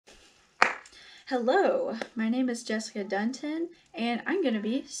Hello, my name is Jessica Dunton, and I'm going to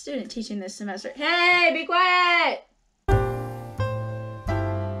be student teaching this semester. Hey, be quiet!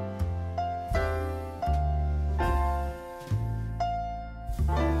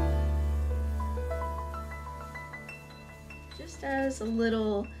 Just as a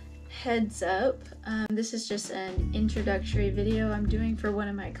little heads up, this is just an introductory video I'm doing for one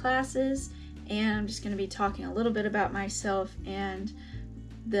of my classes, and I'm just going to be talking a little bit about myself and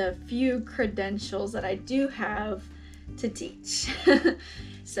the few credentials that I do have to teach.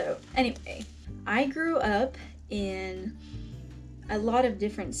 So anyway, I grew up in a lot of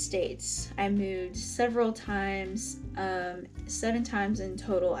different states. I moved several times, 7 times in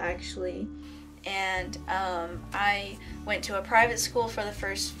total actually, and I went to a private school for the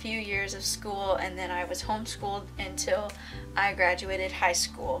first few years of school, and then I was homeschooled until I graduated high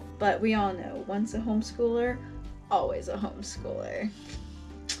school. But we all know, once a homeschooler, always a homeschooler.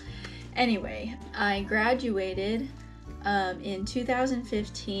 Anyway, I graduated in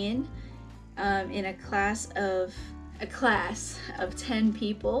 2015 in a class of 10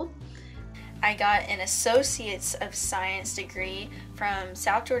 people. I got an Associates of Science degree from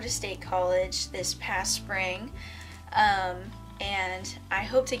South Georgia State College this past spring, and I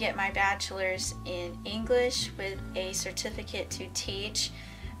hope to get my bachelor's in English with a certificate to teach,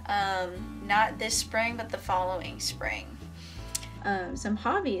 not this spring, but the following spring. Some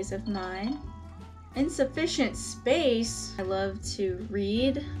hobbies of mine: insufficient space. I love to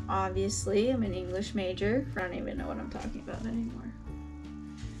read, obviously. I'm an English major. I don't even know what I'm talking about anymore.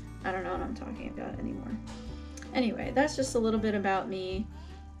 Anyway, that's just a little bit about me.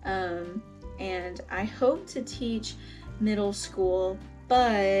 And I hope to teach middle school,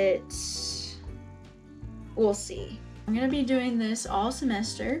 but we'll see. I'm gonna be doing this all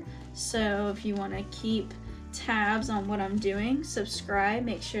semester, so if you want to keep tabs on what I'm doing, subscribe,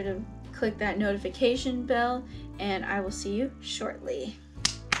 make sure to click that notification bell, and I will see you shortly.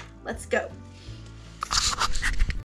 Let's go.